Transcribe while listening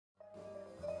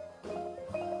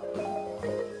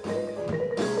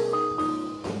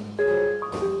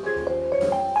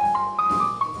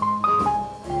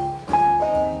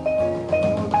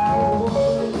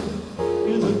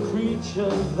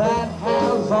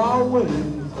always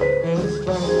been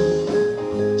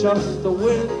strange. Just the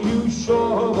wind you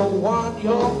sure don't want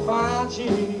your fine.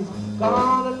 She's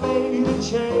gone and made a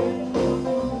change.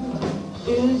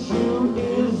 Is you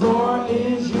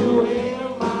here,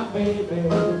 my baby?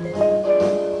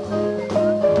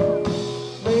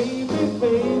 Maybe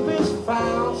baby's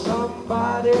found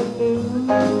somebody new.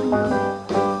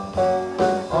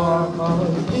 Or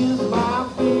is my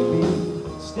baby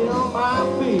still my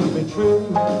baby true?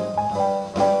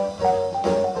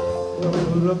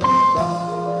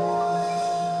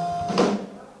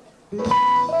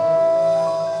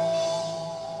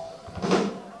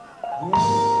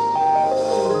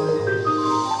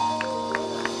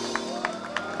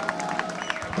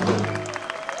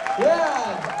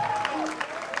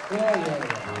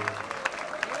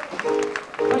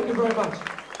 Thank you very much.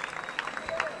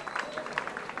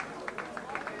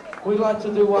 We'd like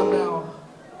to do one now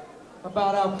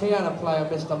about our piano player,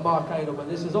 Mr. Mark Adelman.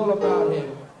 This is all about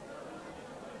him.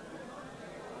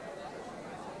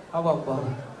 How about Bob?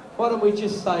 Why don't we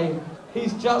just say,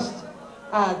 he's just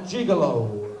a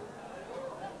gigolo.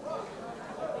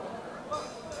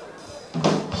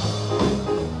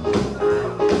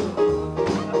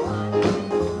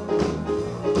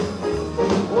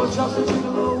 Oh, just a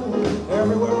gigolo,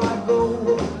 everywhere I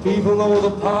go, people know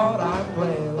the part I'm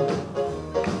playing.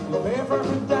 You pay for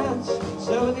every dance,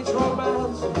 selling each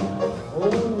romance.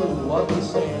 Oh, what they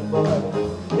saying, boy?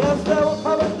 Yes, there will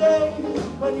come a day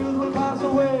when you will pass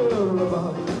away.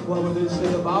 What will they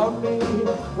say about me?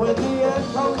 When the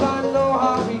end comes, I know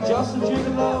I'll be just a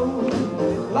gigolo.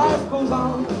 Life goes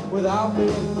on without me.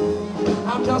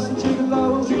 I'm just a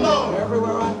gigolo. Gigolo.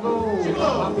 Everywhere I go,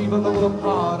 gigolo. My people know the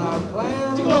part I'm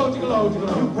playing. Gigolo, gigolo,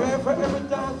 gigolo. You pay for every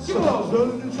dance. Gigolo.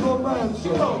 Selling each romance.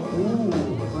 Gigolo. Ooh,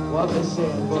 what they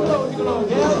saying, boy? Gigolo, gigolo, gigolo.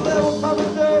 Yes, there will come a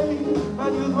day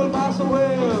and youth will pass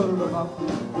away.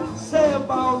 Say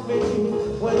about me,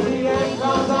 when the end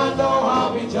comes, I know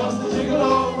I'll be just a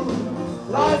gigolo.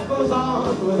 Life goes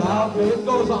on without me, it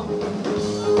goes on.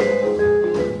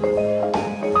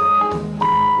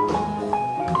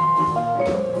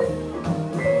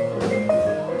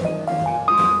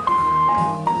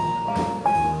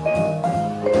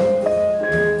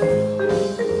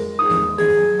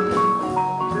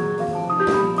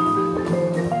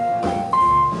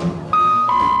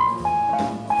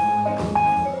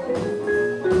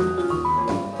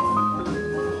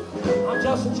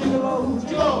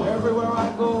 Everywhere I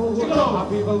go, gigolo. My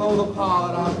people know the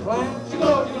part I'm playing.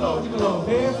 Gigolo, gigolo, gigolo.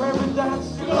 Pay for every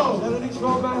dance. Gigolo. Selling each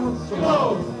romance.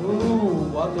 Gigolo. Ooh,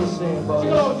 what they say, buddy.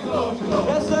 Gigolo, gigolo, gigolo.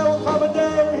 Yes, there will come a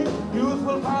day, youth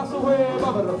will pass away.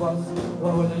 What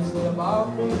will they say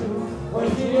about me? When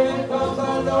the end comes,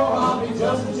 I know I'll be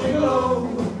just a gigolo.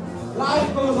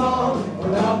 Life goes on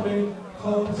without me.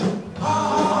 Cause I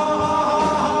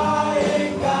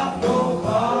ain't got nobody.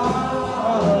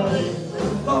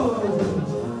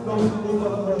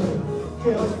 Nobody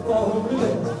cares for me,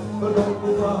 but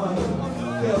nobody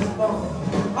cares for me.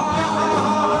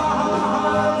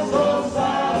 I'm so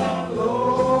sad and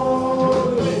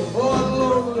lonely. Oh,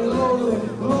 lonely, lonely,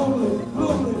 lonely,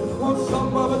 lonely. Won't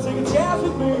somebody take a chance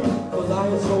with me? Cause I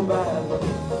ain't so bad.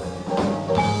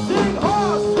 Sing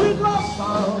hard, sweet love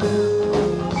song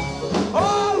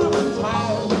all of the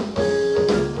time.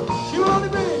 She only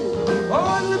be.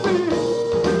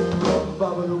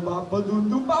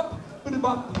 Ba-ba-doo-bop-ba-doo-doo-bop.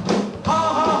 I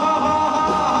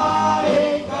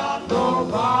ain't got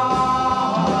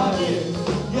nobody.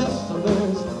 Yes,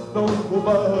 there's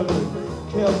nobody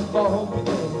cares for me.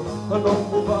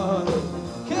 Nobody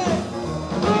cares.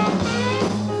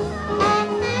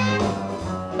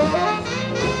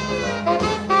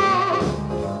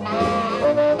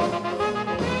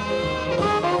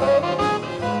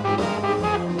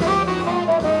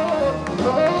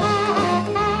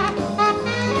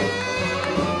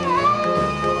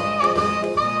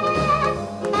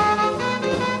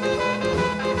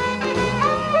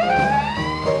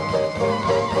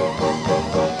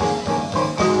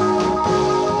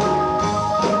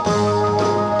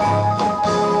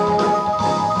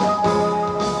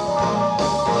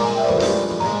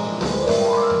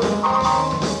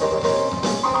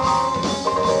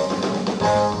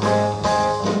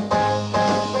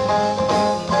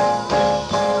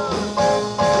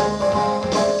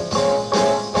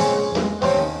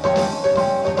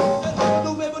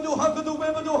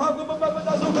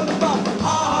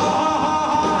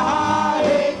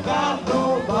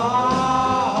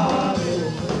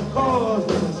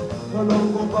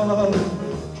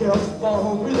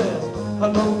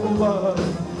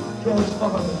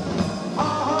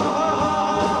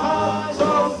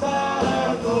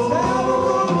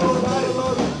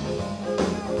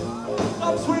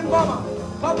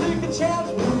 take a chance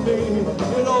with me.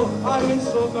 You know, I ain't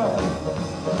so bad.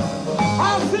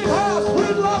 I'll sing her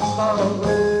sweet love song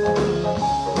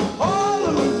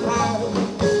all the time.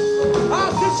 I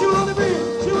said she would only be,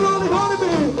 she would only be.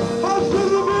 I'll sing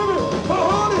her baby, her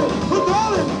honey, her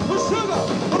darling, her sugar,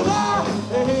 her life.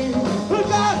 Hey, her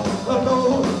God, her no,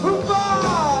 her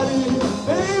body,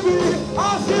 baby. I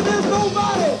said there's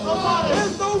nobody,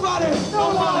 there's nobody, there's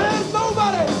nobody, there's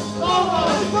nobody,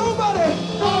 there's nobody,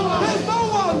 there's no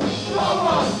one, no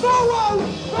one, no one,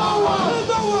 no one, there's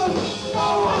no one, no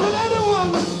one, there's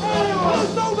anyone,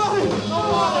 there's nobody,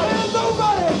 there's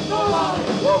nobody, nobody,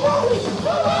 nobody,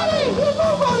 nobody, there's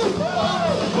nobody,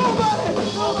 nobody, nobody,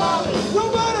 nobody,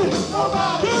 nobody,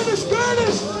 Kurdish,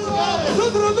 Kurdish,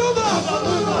 Dudra,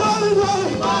 Rally,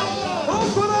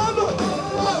 Operando,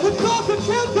 it's not a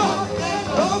kenta,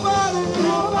 nobody,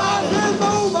 nobody, there's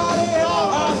nobody, I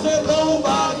said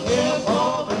nobody cares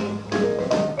for me.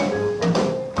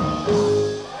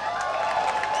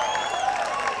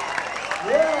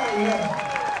 Yeah.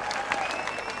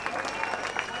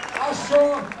 I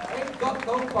sure ain't got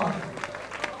no fun.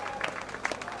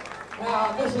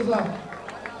 Now, this is a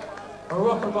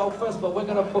rock and roll festival. We're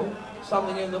going to put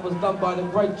something in that was done by the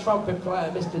great trumpet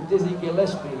player, Mr. Dizzy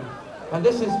Gillespie. And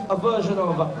this is a version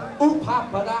of oop ha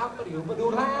pa da ba doo ba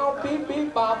doo low beep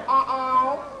beep bop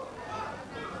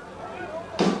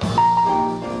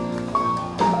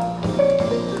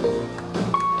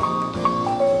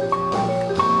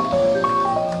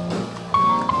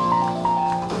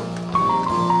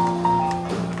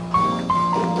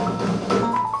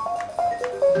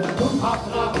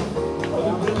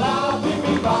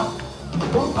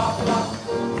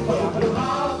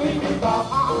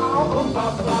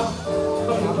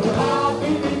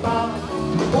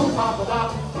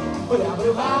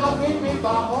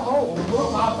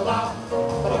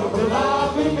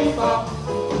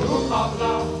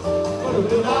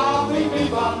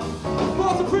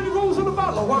Bought the pretty rose and a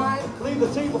bottle of wine. Leave the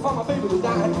table for my baby to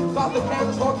die. Got the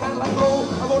candles for a candle like gold.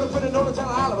 I wrote a pretty note to tell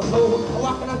her I love her so.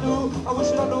 What can I do? I wish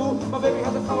that I knew. My baby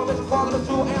has a color that's a father to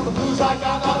two. And the blues I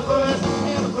got out of blues.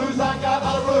 And the blues I got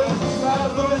out of blues. Got a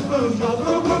blues, blues, got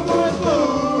blue, blue, blues,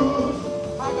 blues.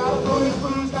 I got a blues,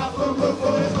 blues, got blue, blue,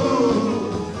 blues, blues.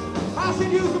 I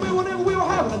said used to be whenever we were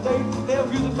having a date. They'll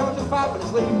use the couch to 5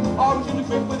 minutes late. Always in the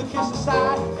crib with a kiss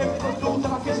aside. Everything's blue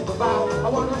till I kiss it goodbye. I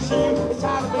wonder if she is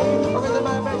tired of me. Or is it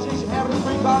my imagination having a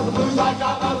free cause the blues I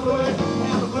got out of blues.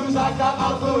 And the blues I got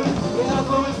out of blues. Yeah, the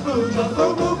blues, blues, got the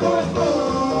blue, blue, blues,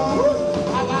 blues.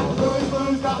 I got the blues,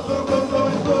 blues, got the blue, blue,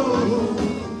 blues, blues.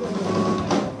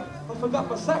 I forgot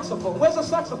my saxophone. Where's the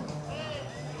saxophone?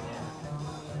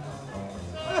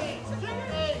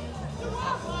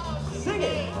 Sing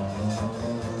it.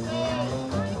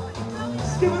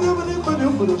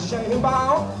 Skibba-dooba-dooba-dooba-doo,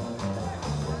 shang-a-bow.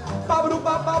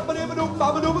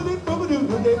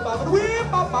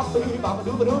 Ba-ba-doo-ba-ba-ba-doo-ba-doo-ba-doo-ba-doo-ba-doo-ba-doo,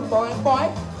 ba-ba-doo-ba-doo-ba-doo, boy, boy.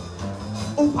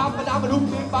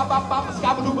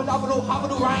 Ooh-pa-ba-da-ba-doo-ba-ba-ba-ba-skabba-doo-ba-da-ba-doo,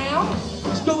 hobba-doo-round.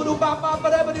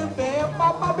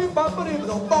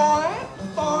 Skibba-doo-ba-ba-ba-da-ba-doo-ba-ba-ba-ba-ba-doo, boy,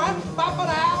 boy,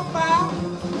 ba-ba-da-ba.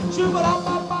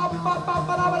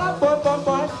 Shoo-ba-da-ba-ba-ba-ba-ba-da-ba-da, boy, boy,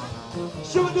 boy.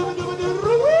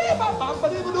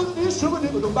 Shoo-ba-doo-ba-doo-ba-doo-ba-ba-ba-doo-ba-doo,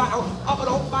 shoo-ba-doo-ba-doo-bow.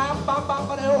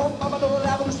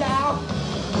 Up-a-doo-ba-ba-ba-ba-doo-ba-ba-doo-ba-doo-bow.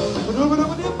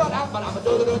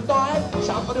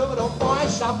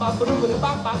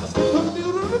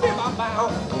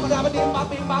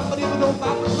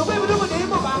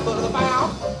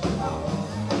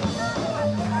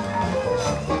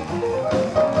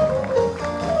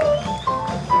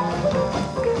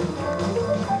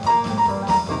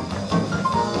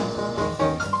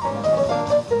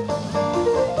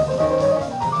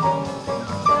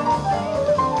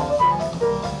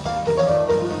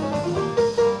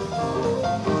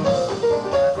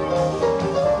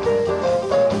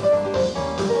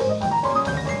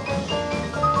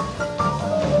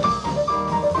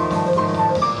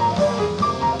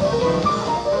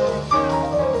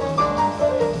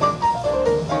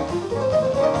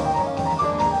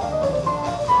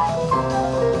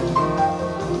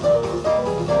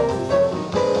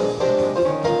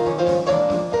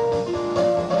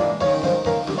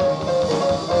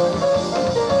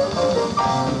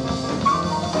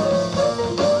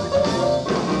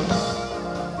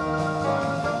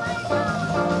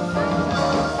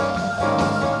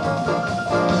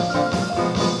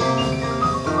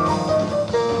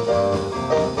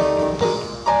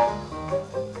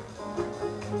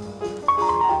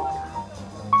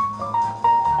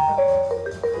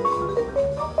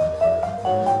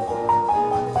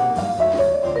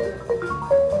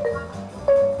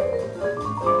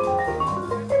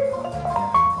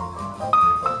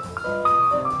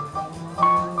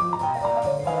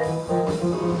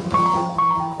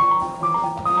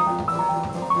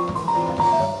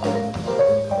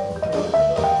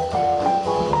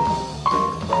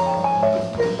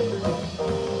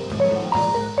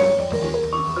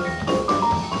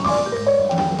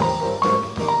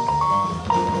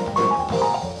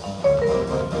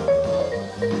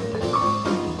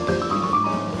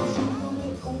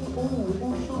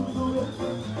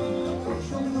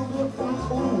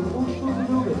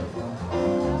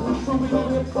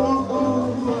 shooby-dooby, ooh,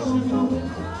 ooh, shooby-dooby.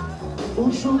 Ooh,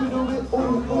 shooby-dooby,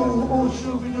 ooh, ooh, ooh,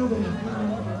 shooby-dooby.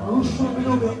 Ooh,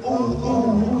 shooby-dooby, ooh,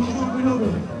 ooh,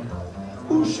 shooby-dooby.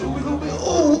 Ooh, shooby-dooby,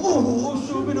 ooh, ooh,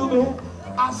 shooby-dooby.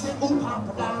 I said, ooh,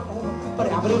 papa down, but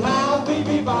I put it down,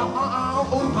 baby, bye,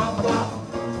 ooh, papa down,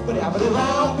 but I put it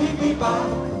down, baby, bye,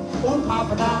 ooh,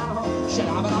 papa down, shit,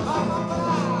 I put it down,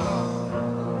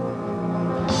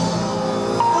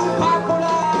 ooh, papa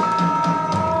down.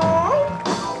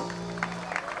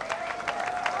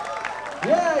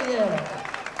 Yeah, yeah.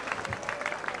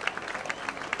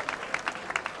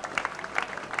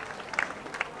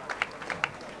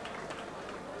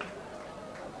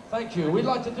 Thank you. We'd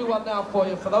like to do one now for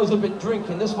you, for those who've been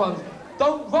drinking. This one's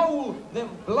Don't Roll Them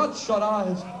Bloodshot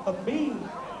Eyes at Me.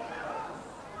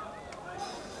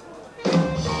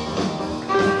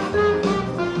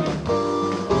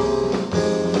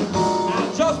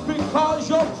 Now just because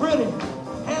you're pretty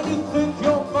and you think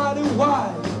you're mighty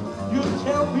wise, you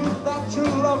tell me that you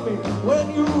love me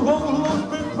when you roll those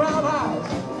big brown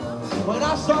eyes. When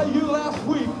I saw you last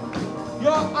week,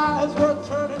 your eyes were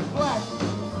turning black.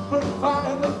 But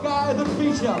find the guy that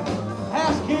beat you,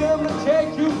 ask him to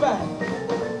take you back.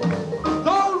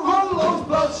 Don't roll those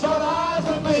bloodshot eyes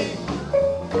at me.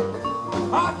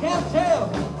 I can't tell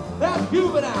that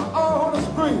you've been out on the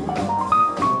street.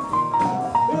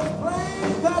 It's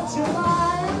plain that you're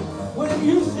lying when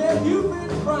you said you've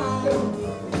been crying.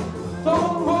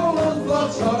 Don't roll those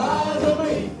bloodshot eyes at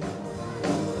me.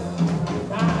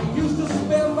 Now I used to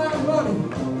spend my money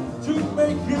to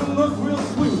make you look real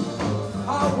sweet.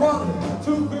 I wanted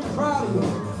to be proud of you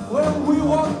when we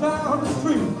walk down the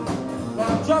street.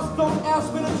 Now just don't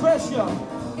ask me to dress you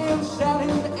in satin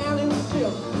and in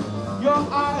silk. Your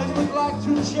eyes look like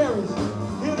two cherries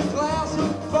in a glass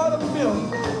of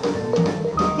buttermilk.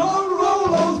 Don't roll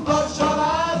those bloodshot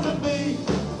eyes at me.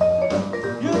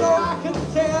 You know I can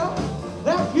tell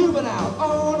that you've been out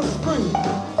on the street.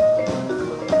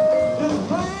 It's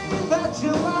plain that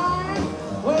you're lying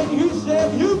when you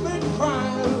said you've been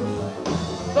crying.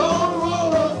 Don't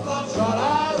roll those bloodshot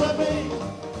eyes at me.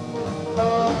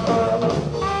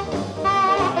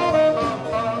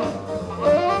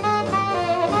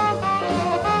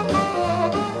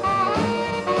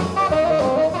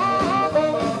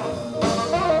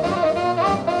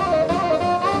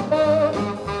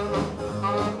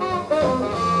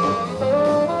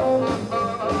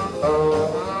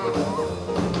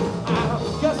 I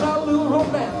guess our little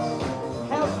romance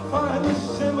has finally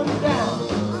simmered down.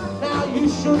 You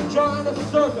should join a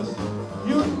circus.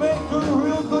 You'd make a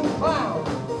real good clown.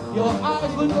 Your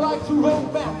eyes look like two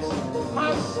old bats.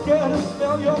 I'm scared to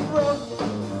smell your breath.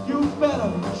 You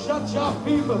better shut your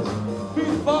peepers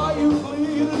before you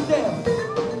bleed to death.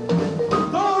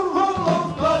 Don't roll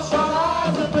those bloodshot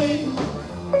eyes at me.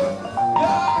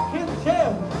 Yeah, I can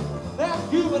tell that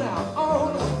you've been out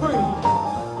on the spree.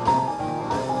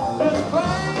 It's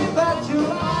plain that you're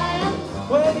lying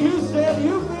when you said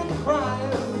you've been crying.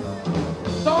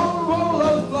 Don't roll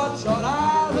those bloodshot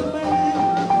eyes at me.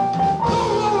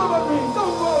 Don't roll them at me.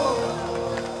 Don't roll them.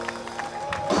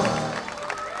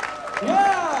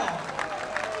 Yeah.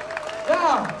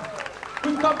 Now,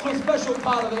 we've come to a special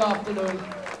part of the afternoon.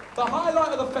 The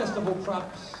highlight of the festival,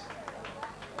 perhaps.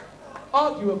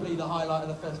 Arguably the highlight of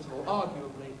the festival.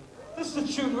 Arguably. This is a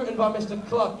tune written by Mr.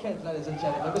 Clark Kent, ladies and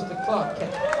gentlemen. Mr. Clark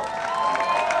Kent.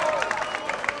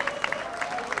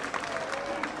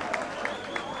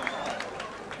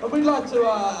 And we'd like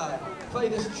to play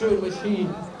this tune which he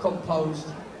composed.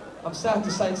 I'm sad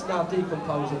to say it's now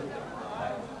decomposing,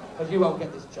 but you won't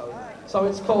get this joke. So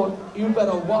it's called You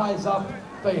Better Wise Up,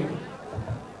 Baby.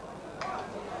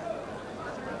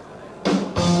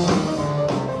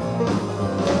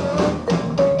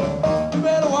 You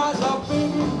better wise up,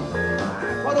 baby.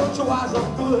 Why don't you wise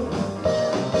up good?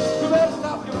 You better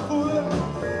stop your fooling.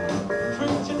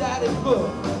 Treat your daddy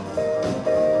good.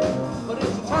 But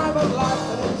it's a time of life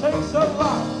and it takes a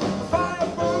lot. Fire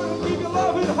burn and keep your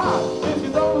loving hot. If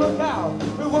you don't look out,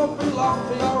 it won't be long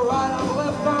till you're right on the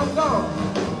left arm gone.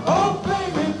 Oh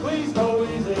baby, please go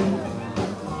easy.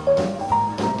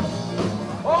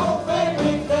 Oh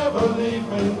baby, never leave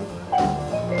me.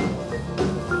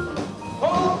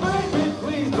 Oh baby,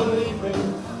 please believe me.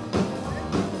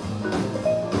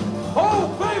 Oh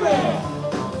baby,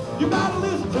 you gotta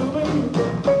listen to me.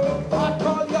 I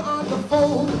call you on the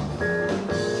phone,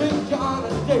 take you on a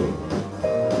date.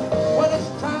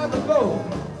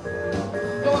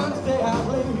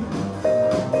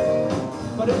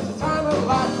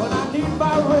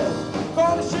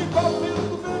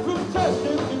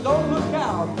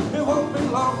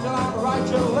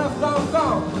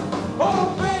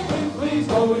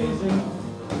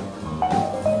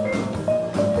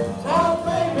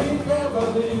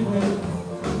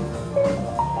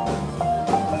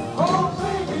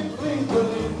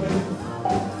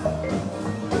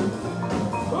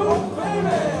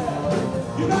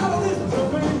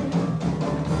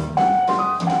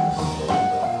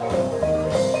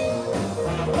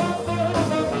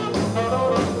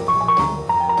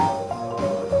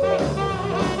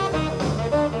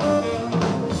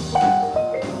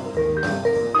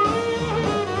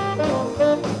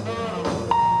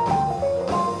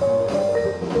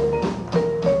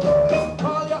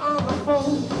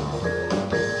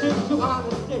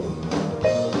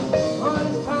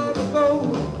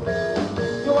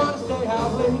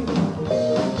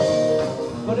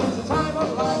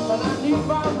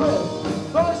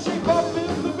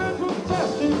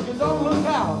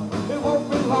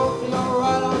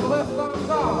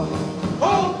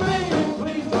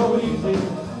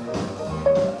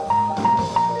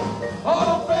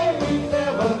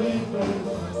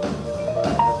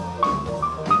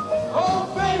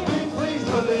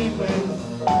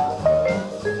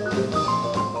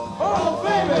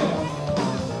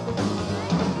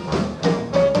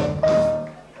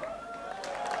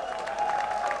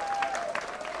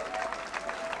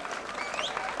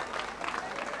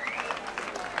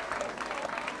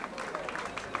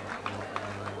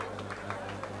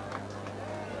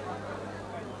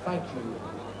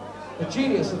 The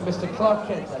genius of Mr. Clark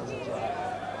Kent, ladies and gentlemen.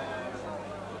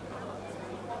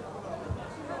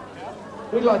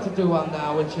 We'd like to do one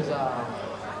now, which is,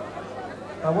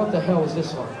 now what the hell is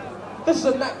this one? This is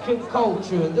a Nat King Cole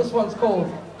tune. This one's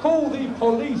called Call the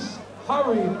Police,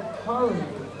 Hurry, Hurry.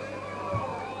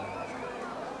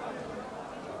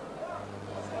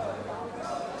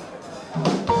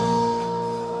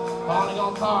 Calling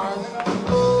all cars,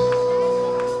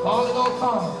 calling all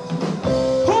cars.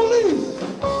 Police,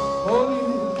 police.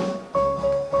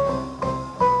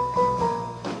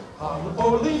 Call the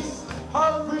police,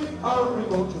 hurry, hurry.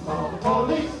 Won't you call the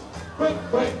police? Quick,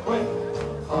 quick, quick.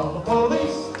 Call the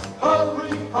police,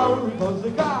 hurry, hurry. Cause the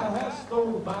guy has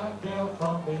stole my girl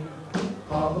from me.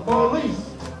 Call the police,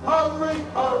 hurry,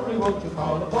 hurry. Won't you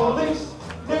call the police?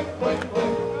 Quick, quick,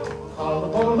 quick. Call the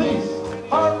police.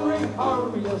 Hurry,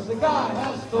 hurry, yes, the guy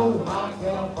has stole my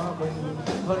girl from me.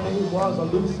 Her name was a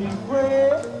Lucy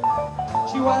Gray.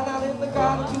 She went out in the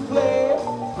garden to play.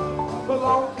 But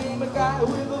along came a guy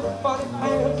with a funny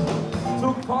pants,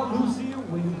 took poor Lucy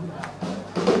away.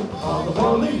 Call the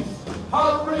police,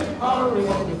 hurry, hurry,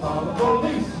 and you call the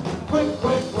police. Quick,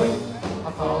 quick, quick.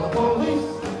 I call the police,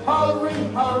 hurry,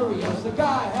 hurry, yes, the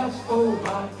guy has stole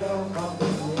my girl from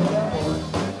me. Yeah.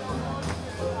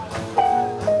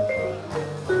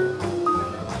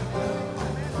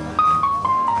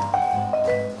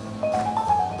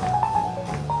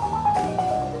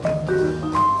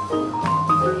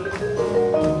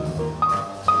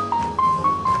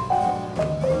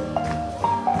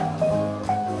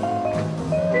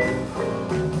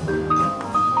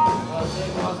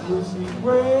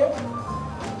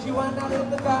 She went out in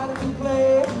the garden to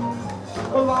play.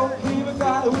 Along came a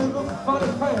guy with a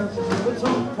funny pants that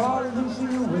took part of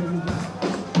Lucy away.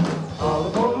 Call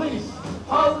the police,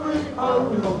 hurry,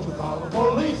 hurry, won't you call the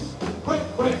police? Quick,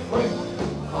 quick, quick.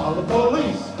 Call the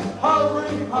police,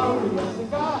 hurry, hurry, yes, the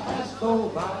guy has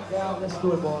stole my gal. Let's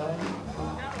do it, boy.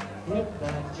 Hit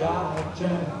that jive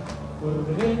jam, put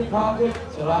it in your pocket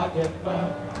till I get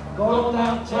back. Going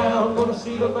downtown, gonna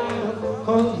see the man,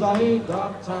 cause I ain't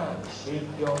got time to shake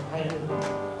your hand.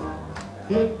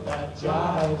 Hit that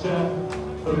jive jam,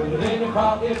 put it in your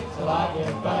pocket till I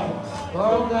get back.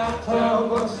 Going downtown,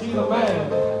 gonna see the man,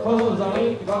 cause I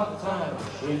ain't got time to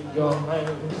shake your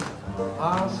hand.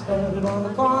 I'm standing on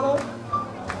the corner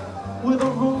with a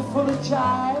room full of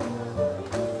jive.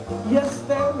 Yes,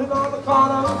 standing on the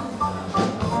corner,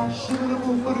 shooting a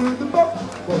room full of the boat.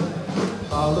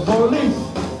 Call the police.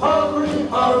 Hurry,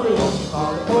 hurry,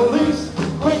 call the police,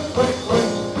 quick, quick, quick.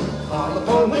 Call the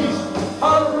police,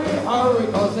 hurry, hurry,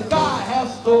 cause the guy has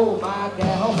stole my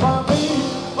gal from me.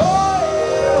 Oh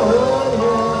yeah, oh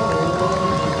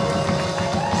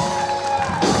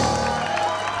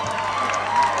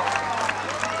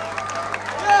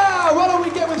yeah. Yeah, why don't we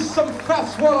get with some Fat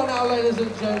Swallow now, ladies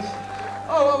and gents.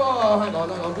 Oh, hang on.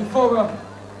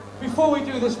 Before we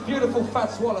do this beautiful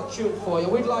Fat Swallow tune for you,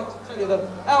 we'd like to tell you that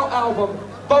our album,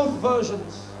 both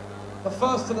versions, the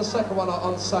first and the second one, are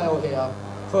on sale here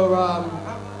for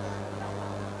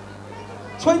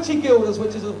 20 guilders,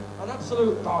 which is an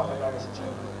absolute bargain, ladies and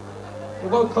gentlemen. It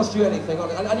won't cost you anything on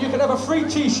it, and you can have a free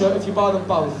T-shirt if you buy them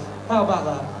both. How about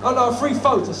that? Oh no, a free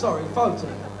photo. Sorry, photo.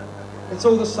 It's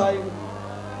all the same.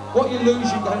 What you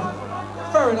lose, you gain.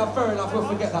 Fair enough. We'll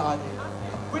forget that idea.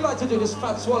 We'd like to do this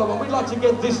Fat Swallow one. We'd like to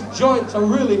get this joint to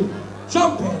really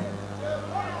jump in.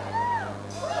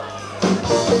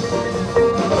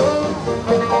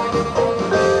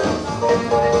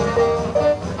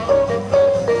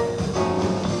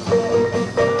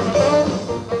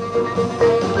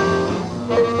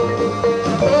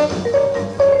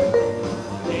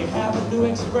 They have a new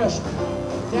expression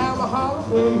down the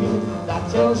hallway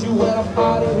that tells you where to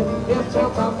party if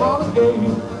town time for the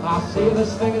game. I see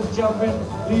this thing is jumping,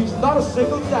 leaves not a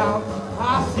single doubt.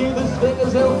 I see this thing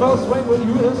is in full swing when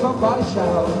you hear somebody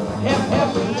shout. Hip,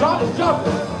 Johnny's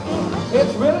jumping,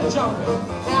 it's really jumping.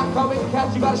 Now come in,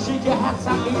 cats, you gotta shake your hats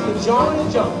out, eat the joint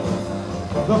and jumping.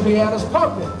 The piano's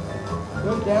pumping,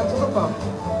 look down to the bump.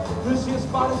 This here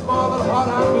spot is more than hot,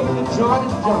 I mean the joint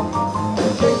is jumping.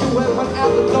 Take your weapon at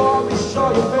the door, be sure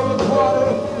you fill the water.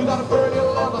 You gotta burn your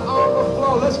leather on the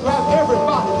floor, let's grab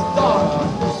everybody's daughter.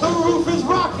 The roof is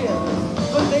rocking,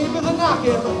 the neighbors are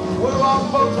knocking. We're all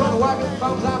folks when wagon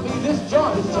comes, I mean this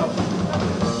joint is jumping.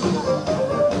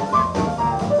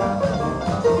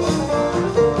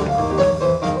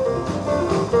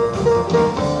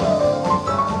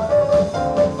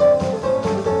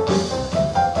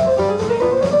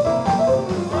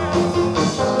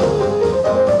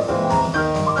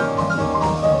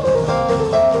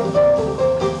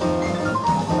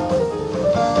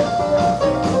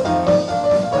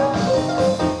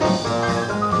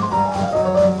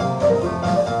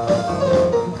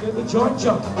 joint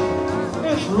jumping.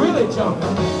 It's really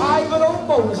jumping. I got old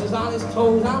Moses is on his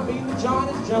toes. I mean the joint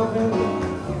is jumping.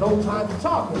 No time for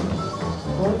talking.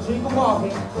 Gonna take a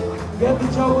walking. Get the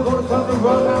joke, we're gonna come and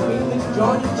run. I mean this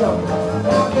joint is jumping.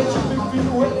 Now get your big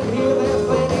feet wet in here. There's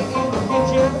plenty in the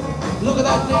kitchen. Look at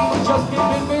that lady just came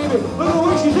in, baby. Look at the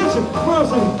way she's itching.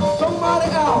 Mercy, somebody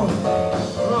out.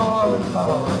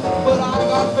 But I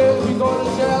got feelings we go to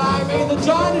jail. I mean the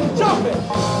joint is jumping.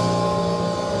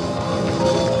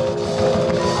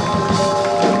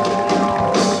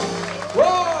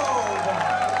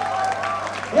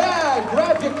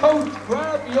 Grab your coat,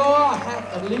 grab your hat,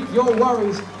 and leave your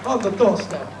worries on the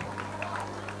doorstep.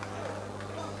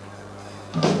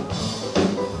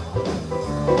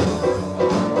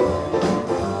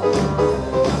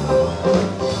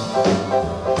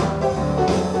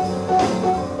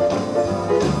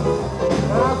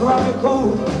 Now grab your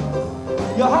coat,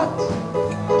 your hat,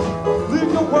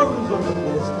 leave your worries on the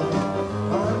doorstep.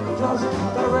 And just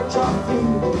direct your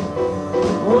feet,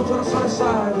 go to the sunny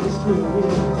side of the street.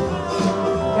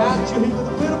 Can't you hear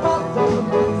the pitter-patter?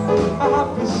 A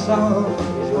happy sound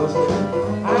is yours,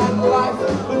 and life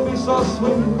would be so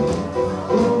sweet.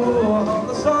 Ooh, on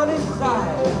the sunny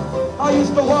side, I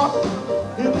used to walk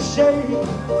in the shade,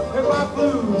 and my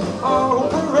blues are on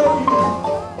parade.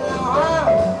 Now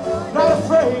I'm not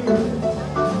afraid,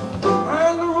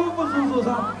 and the roof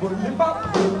out, but live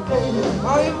up to the day. I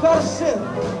ain't gonna sit,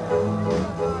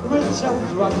 rich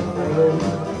and rockin' away.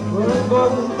 But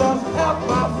it does help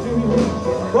my feelings.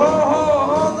 Oh,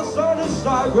 on the sunny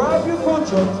side, grab your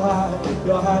coat, your tie,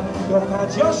 your hat, your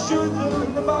pants, your shoes,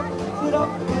 in the back, sit up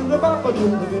in the back, but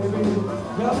in the baby.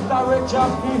 Just direct your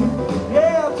feet,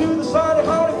 yeah, to the sunny,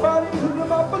 honey, funny, in the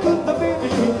back, but in the baby.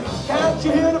 Can't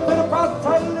you hear the pitter-patter,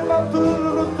 tighten them up,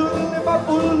 do-do-do-do, do-do-do-do,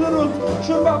 do-do-do-do,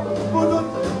 shoot-up, do-do-do,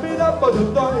 beat-up,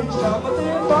 but-do-do-do,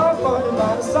 shout-a-dee-ba-ba,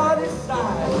 by the sunny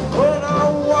side. When I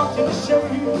walk in the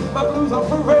shade, my blues on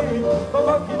parade, my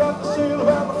monkey got the sail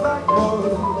around the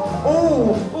flagpole.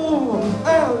 Oh, oh,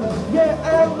 and,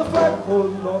 yeah, and the flagpole,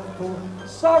 North Pole,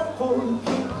 South Pole,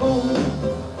 King Pole,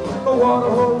 the water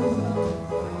hole,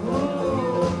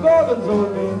 Gorgon's old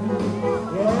baby,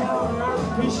 yeah,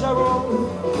 and Picharon,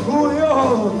 Julio,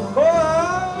 oh,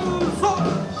 so.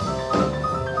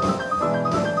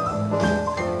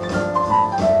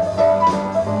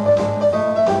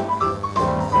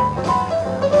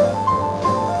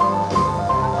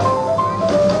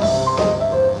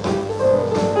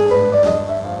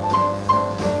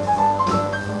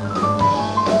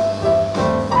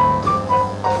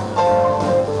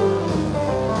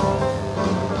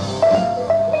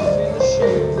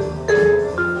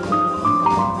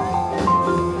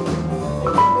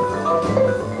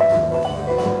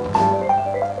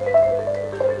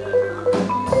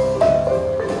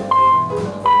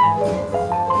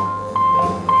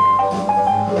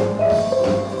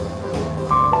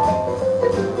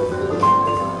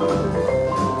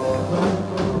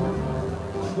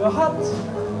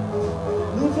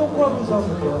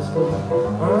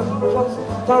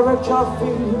 Direct your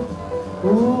feet,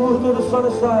 ooh, to the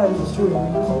sunny side of the street.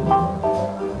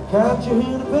 Can't you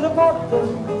hear the pitter-patter,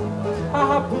 a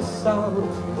happy sound,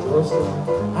 just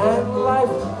and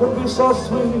life would be so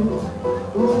sweet.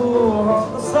 Ooh,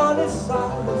 on the sunny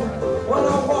side, when I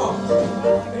walk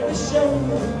in the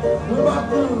shade, with my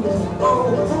blues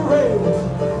on parade.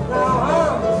 Now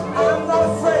I'm not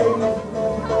afraid.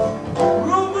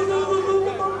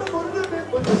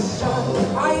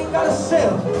 I ain't got a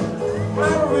cell.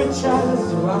 I'm rich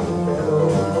as rock and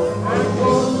roll. I'm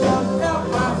gonna look out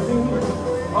my feet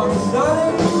on the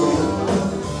sunny,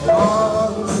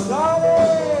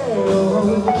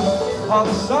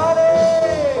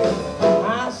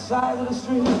 side of the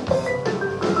street.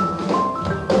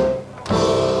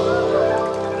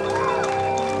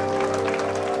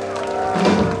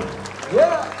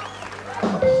 Yeah,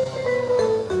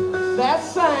 that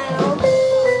sound.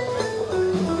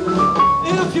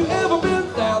 If you ever been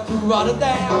down to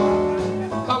Rotterdam,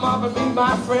 come up and meet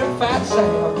my friend Fat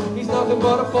Sam. He's nothing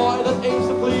but a boy that aims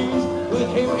to please. With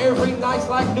him every night's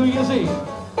like New Year's Eve.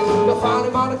 You'll find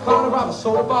him on the corner of a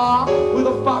soda bar with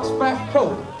a box-back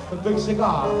coat, a big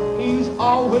cigar. He's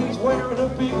always wearing a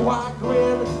big wide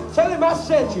grin. Tell him I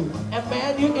sent you, and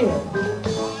man, you're in.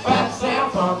 Fat Sam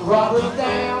from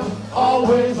Rotterdam,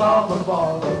 always on the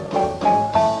ball.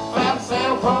 Fat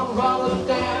Sam from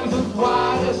Rotterdam, he's as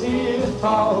wide as he is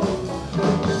tall.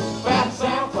 Fat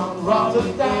Sam from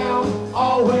Rotterdam,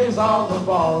 always on the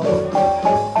ball.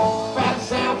 Fat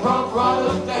Sam from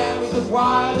Rotterdam, he's as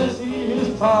wide as he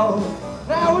is tall.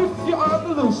 Now Now if you're on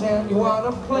the loose and you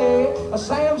wanna play,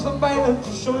 Sam's the man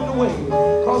to show you the way.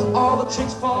 Cause all the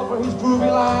chicks fall for his groovy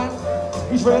line.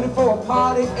 He's ready for a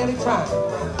party anytime.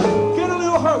 Get a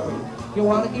little hungry, you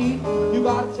wanna eat, you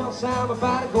gotta tell Sam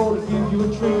about it, go to give you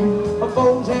a treat. Of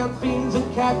bones and beans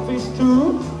and catfish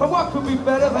too. But what could be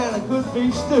better than a good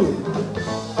beef stew?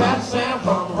 Fat Sam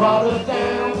from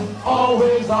Rotterdam,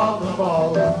 always on the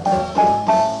ball.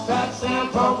 Fat Sam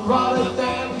from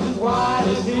Rotterdam, he's as wide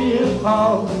as he is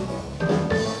tall.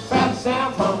 Fat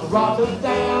Sam from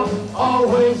Rotterdam,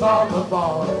 always on the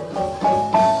ball.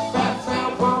 Fat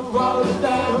Sam from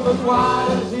Rotterdam, as wide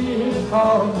as he is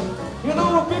tall. You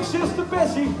know, big sister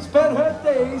Bessie spent her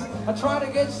days trying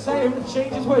to get Sam to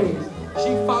change his ways.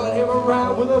 She followed him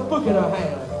around with a book in her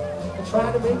hand and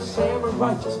trying to make Sam a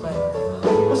righteous man.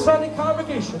 The Sunday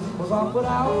congregation was all put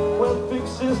out when big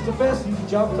sister Bessie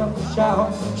jumped up to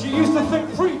shout. She used to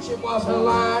think preaching was her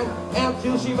line,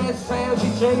 until she met Sam, she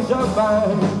changed her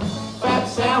mind. Fat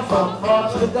Sam from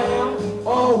Amsterdam,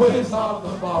 always on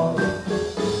the ball.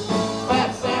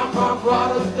 Fat Sam from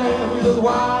Rotterdam, he's as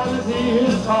wide as he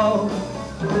is tall.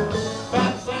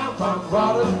 Fat Sam from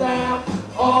Rotterdam,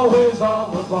 always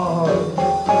on the ball.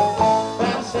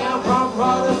 Fat Sam from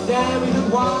Rotterdam, he's as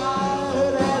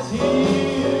wide as he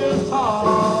is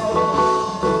tall.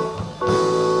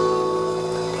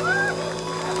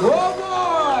 Oh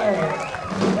boy!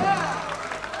 Yeah!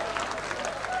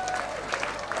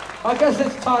 I guess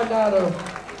it's time now to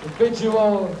bid you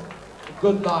all a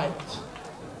good night.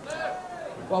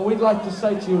 Well, we'd like to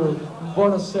say to you,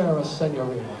 Buonasera,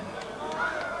 Signorina.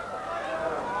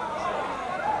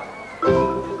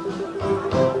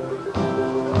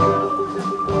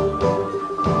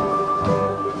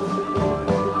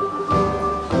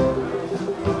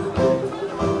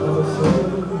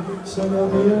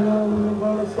 Signorina,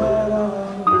 Buonasera.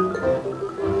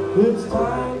 It's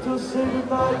time to say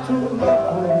goodnight to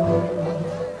Napoli.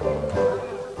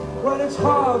 When it's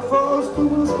hard for us to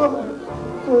whisper,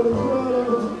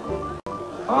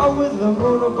 out with the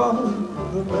moon above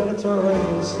the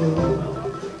Mediterranean Sea.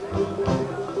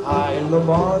 High in the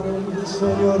morning,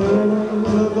 Signorina,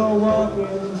 we'll go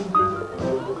walking.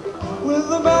 With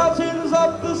the mountains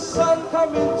up, the sun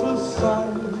come into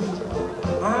sight.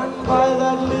 And by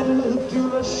that little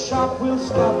jeweler shop, we'll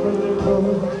stop and linger.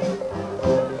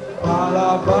 While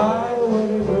I buy a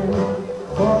wedding ring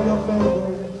for your finger.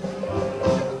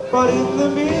 But in the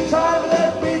meantime,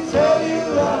 let me tell you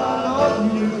that I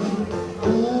love you.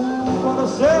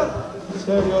 Buonasera,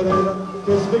 Signorina.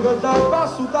 Kiss me good night,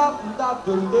 basu-da-da-da,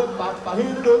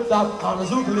 do-de-ba-ba-hin-do-da,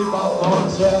 on-a-zoogly-ba.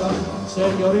 Buonasera,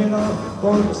 Signorina,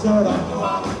 buonasera.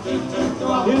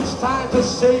 It's time to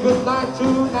say good night to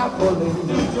Napoli.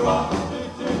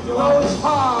 Oh, it's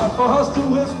hard for us to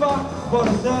whisper,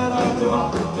 buonasera.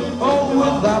 Oh,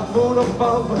 with that moon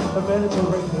above the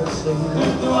Mediterranean Sea.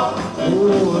 Oh,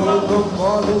 in the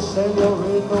morning,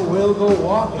 Signorina, we'll go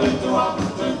walking.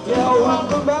 Yeah, when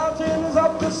the mountains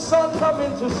up, the sun come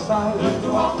into sight. And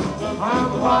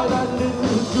by that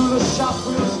little jeweler shop,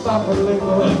 we'll stop and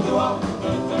linger.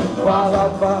 While I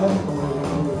buy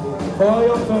for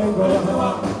your finger.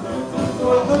 In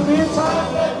the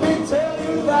meantime, let me tell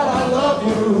you that I love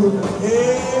you.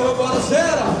 Hey,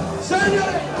 buonasera,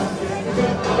 Signorina.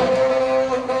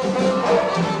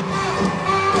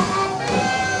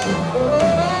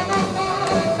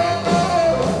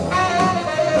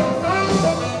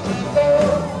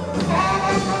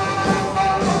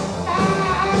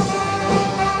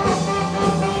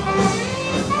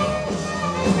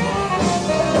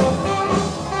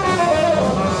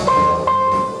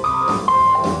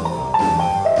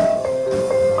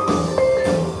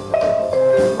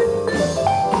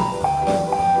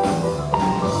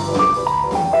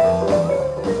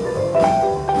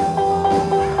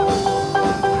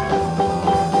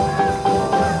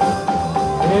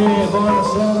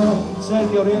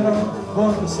 Signorina,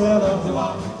 buonasera.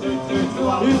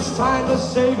 It's time to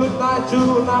say goodnight to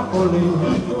Napoli.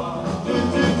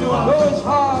 Though it's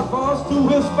hard for us to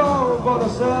whisper,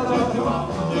 buonasera.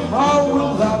 How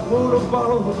will that moon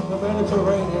above the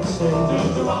Mediterranean Sea?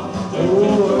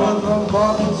 Oh, in the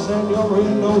morning,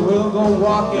 Signorina, we'll go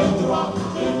walking.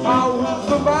 How will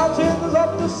the mountains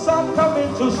up the sun come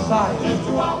into sight?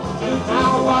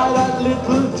 Now by that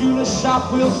little jeweler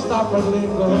shop, we'll stop and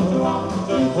linger.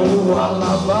 Oh, while I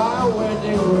buy a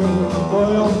wedding ring for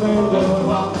your finger.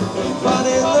 But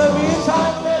in the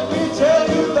meantime, let me tell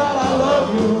you that I love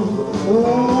you.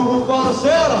 Oh,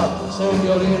 buonasera,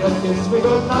 Signorina, kiss me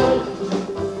goodnight.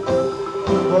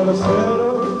 Buonasera,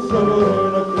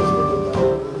 Signorina, kiss me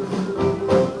goodnight.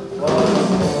 Buonasera,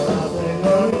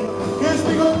 Signorina, kiss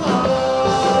me goodnight.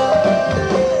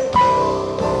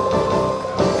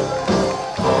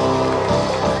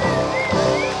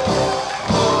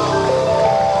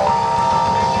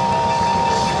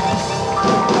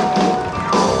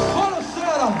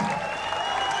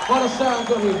 and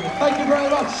good evening. Thank you very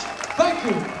much. Thank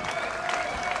you.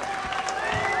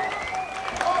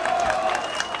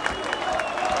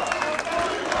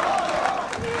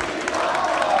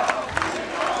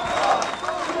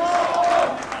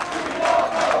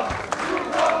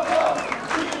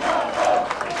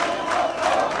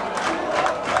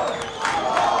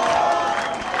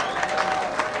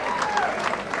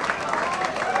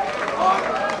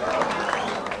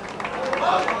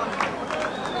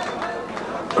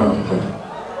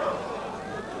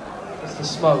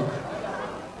 Smoke.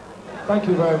 Thank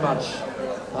you very much.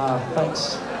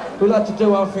 Thanks. We'd like to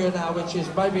do one for you now, which is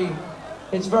maybe,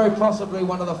 it's very possibly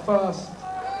one of the first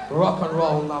rock and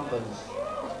roll numbers.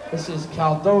 This is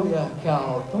Caldonia,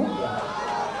 Caldonia.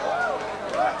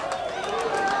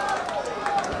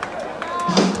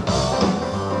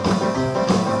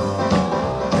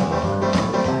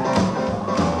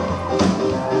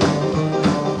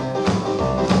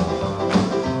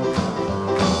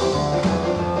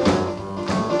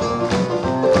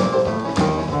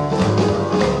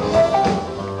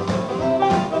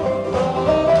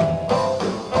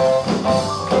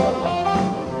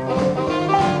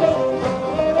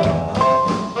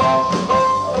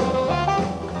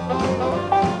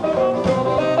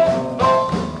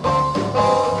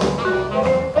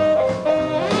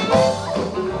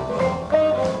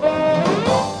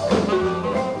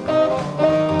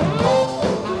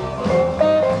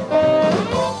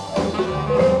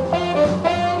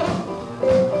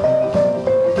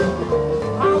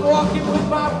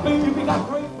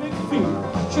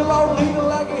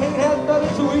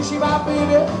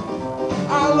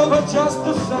 I love her just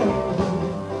the same.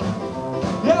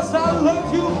 Yes, I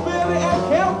love you, baby, and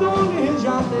Caldonia is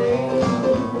your name.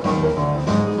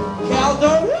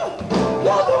 Caldonia,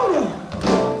 Caldonia,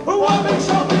 what makes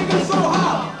your finger so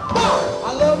hot?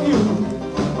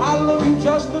 I love you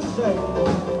just the same.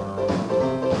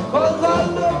 Cause I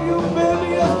love you,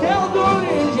 baby, and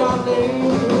Caldonia is your name.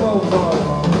 Oh, boy.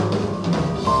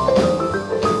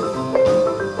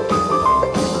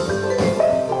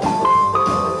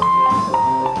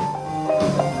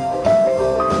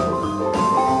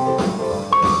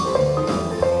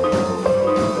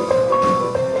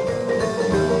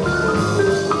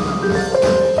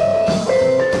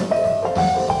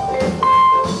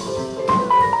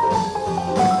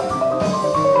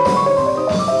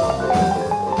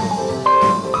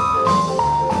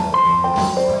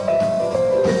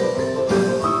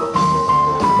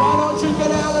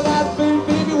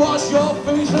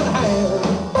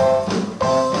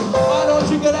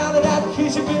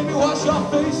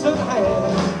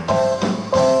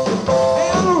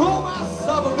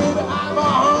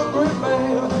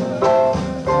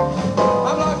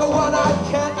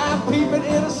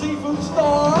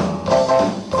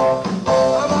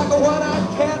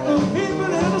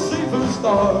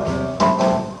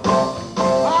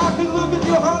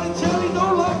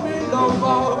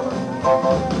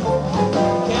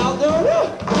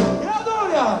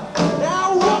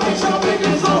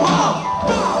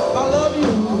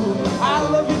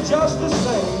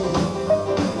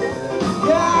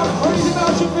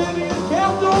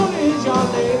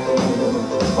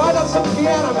 Some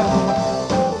piano man.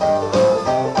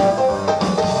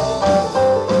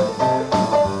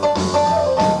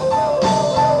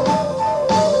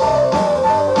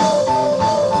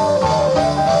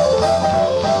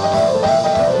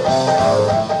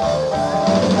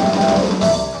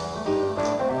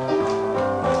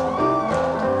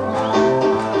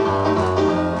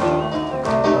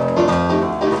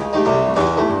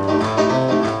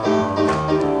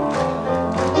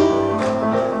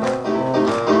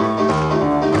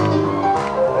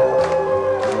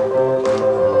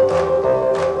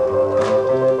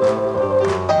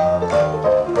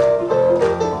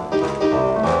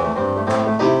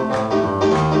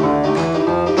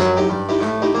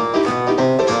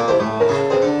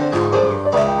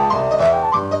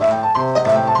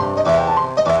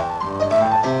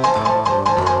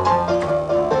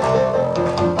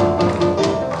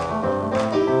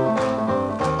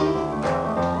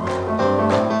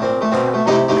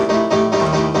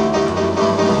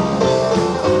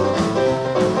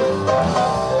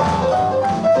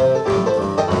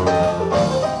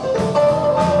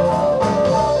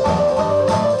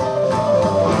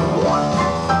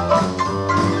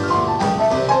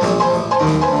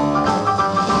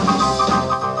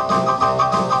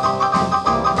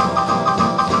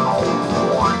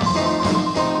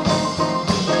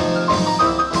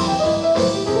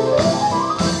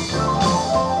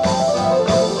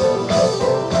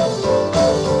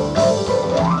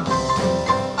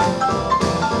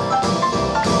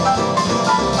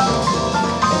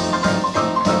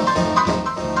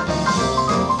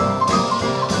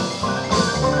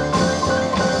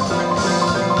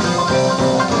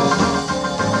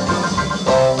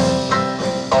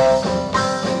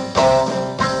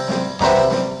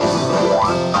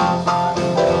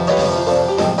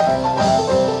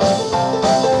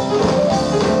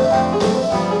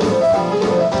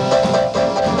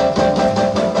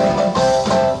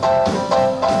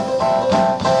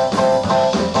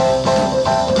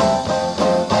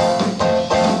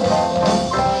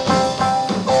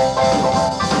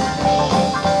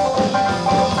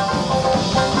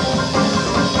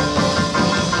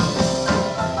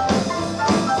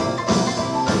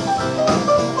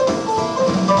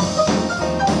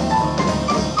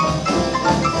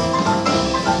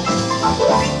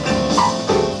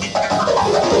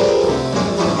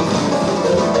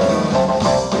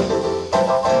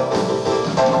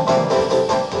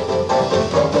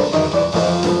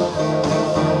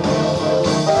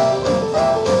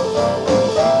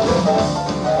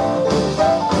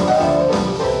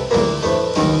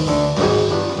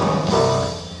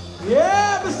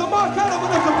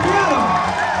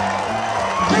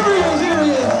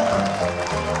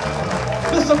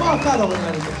 Mr. Mark Adelman,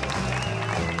 ladies and gentlemen.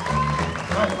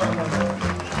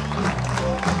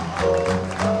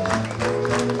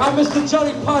 And Mr.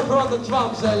 Johnny Piper on the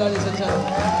drums there, ladies and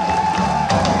gentlemen.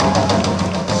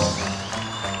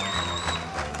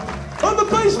 On the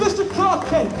bass, Mr. Clark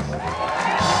Kent.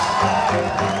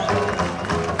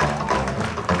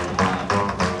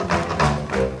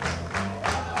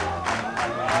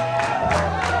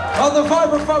 On the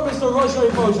vibraphone, Mr.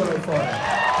 Beaujolais for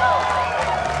you.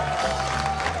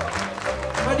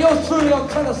 And yours truly on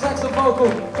tenor sax and vocal,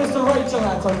 Mr.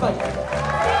 Gelato. Thank you.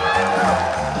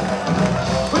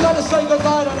 We'd like to say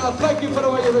goodnight and thank you for the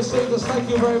way you received us. Thank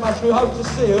you very much. We hope to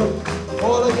see you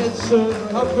all again soon.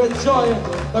 We hope you enjoy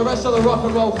the rest of the Rock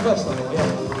and Roll Festival. Yeah.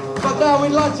 But now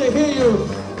we'd like to hear you.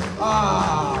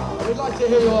 We'd like to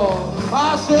hear you all.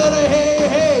 I said hey,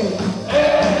 hey,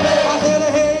 hey.